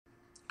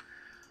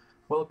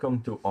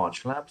Welcome to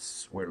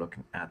ArchLabs. We're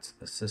looking at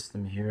the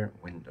system here,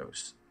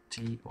 Windows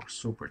T or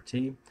Super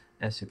T.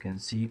 As you can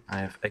see, I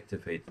have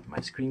activated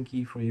my screen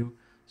key for you,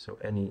 so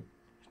any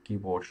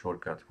keyboard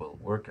shortcut will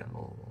work and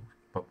will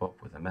pop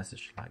up with a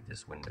message like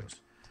this, Windows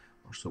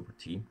or Super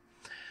T.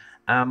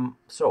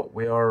 So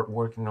we are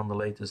working on the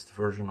latest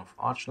version of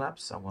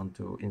ArchLabs. I want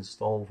to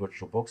install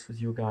VirtualBox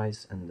with you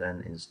guys and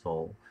then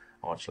install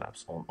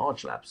ArchLabs on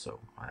ArchLabs. So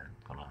I'm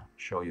gonna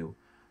show you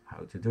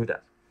how to do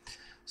that.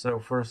 So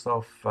first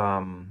off,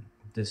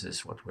 this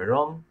is what we're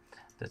on.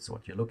 That's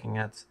what you're looking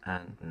at,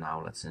 and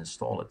now let's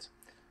install it.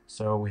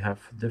 So we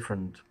have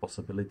different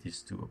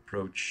possibilities to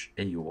approach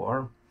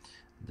AUR.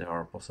 There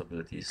are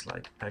possibilities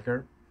like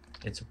Packer,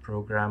 it's a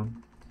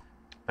program,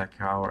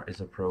 Packhour is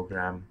a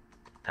program,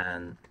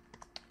 and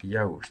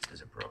Yoast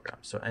is a program.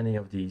 So any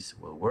of these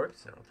will work,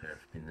 so they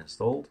have been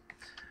installed.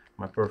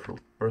 My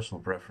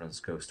personal preference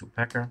goes to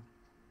Packer,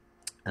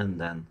 and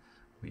then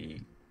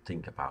we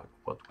think about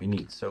what we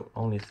need. So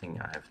only thing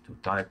I have to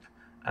type,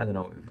 I don't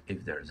know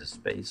if there is a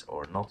space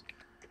or not,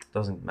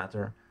 doesn't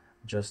matter,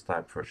 just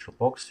type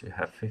VirtualBox. You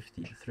have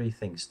 53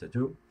 things to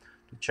do,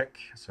 to check.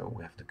 So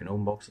we have the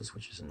GNOME boxes,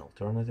 which is an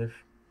alternative,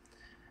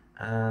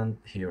 and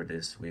here it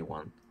is, we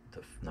want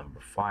the number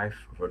 5,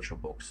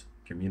 VirtualBox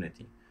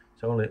community.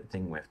 So only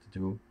thing we have to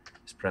do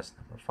is press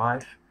number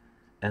 5,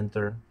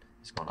 enter.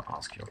 It's going to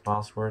ask your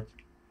password,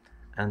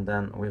 and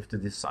then we have to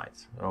decide.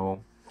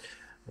 So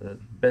the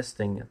best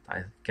thing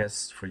I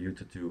guess for you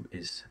to do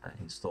is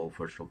install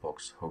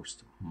VirtualBox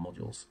host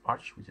modules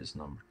Arch, which is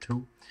number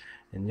 2.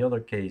 In the other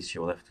case,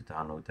 you'll have to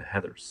download the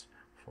headers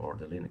for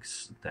the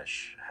Linux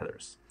dash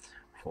headers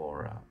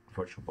for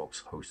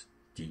VirtualBox host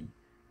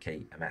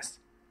DKMS.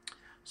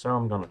 So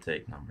I'm gonna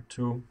take number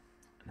 2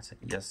 and say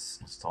yes,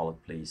 install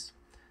it please.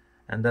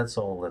 And that's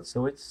all, let's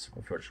do it.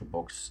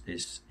 VirtualBox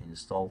is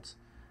installed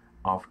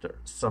after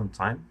some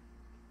time.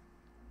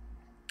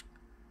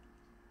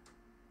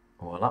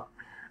 Voila.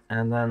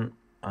 And then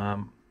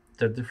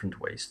there are different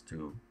ways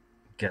to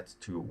get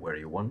to where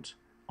you want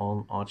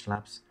on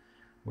ArchLabs.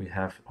 We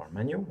have our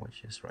menu,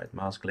 which is right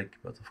mouse click,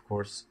 but of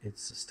course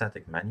it's a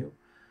static menu.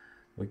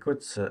 We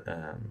could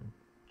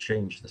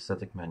change the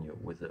static menu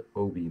with the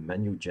OB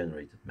menu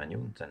generated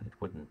menu, then it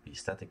wouldn't be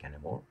static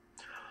anymore.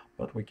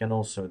 But we can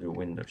also do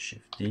Windows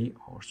Shift D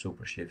or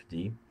Super Shift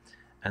D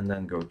and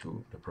then go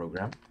to the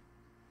program.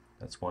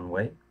 That's one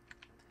way.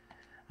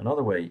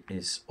 Another way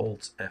is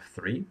Alt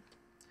F3,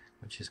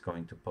 which is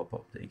going to pop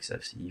up the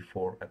XFCE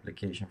for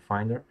application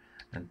finder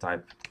and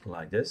type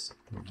like this,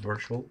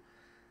 virtual.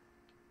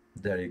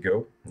 There you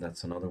go.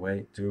 That's another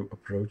way to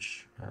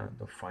approach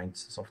the find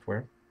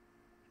software.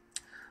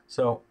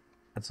 So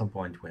at some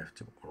point we have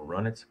to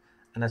run it,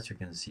 and as you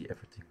can see,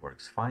 everything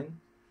works fine.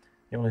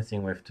 The only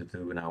thing we have to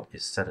do now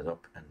is set it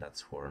up, and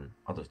that's for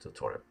another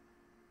tutorial.